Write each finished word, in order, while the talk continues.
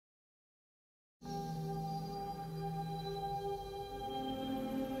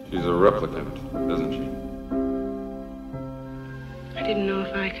She's a replicant, isn't she? I didn't know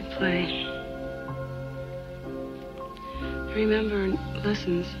if I could play. I remember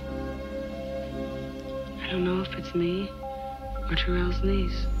lessons. I don't know if it's me or Terrell's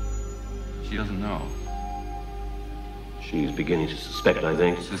niece. She doesn't know. She's beginning to suspect, I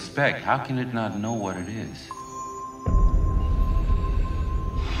think. Suspect? How can it not know what it is?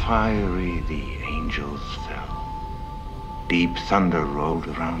 Fiery the angels fell. Deep thunder rolled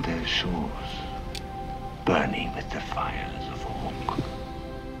around their shores, burning with the fires of Orc.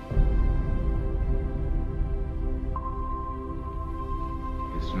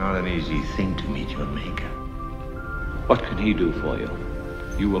 It's not an easy thing to meet your maker. What can he do for you?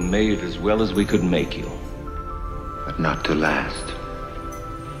 You were made as well as we could make you. But not to last.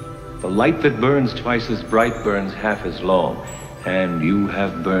 The light that burns twice as bright burns half as long. And you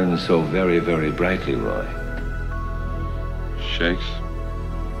have burned so very, very brightly, Roy. Shakes?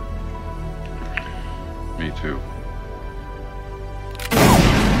 Me too.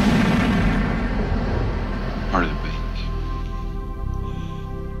 Part of the business.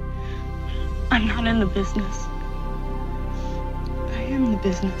 I'm not in the business. I am the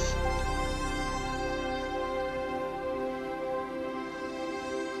business.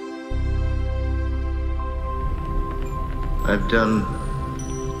 I've done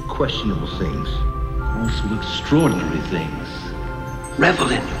questionable things. Also extraordinary things. Revel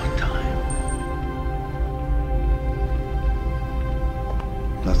in your time.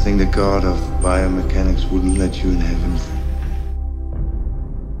 Nothing the god of biomechanics wouldn't let you in heaven.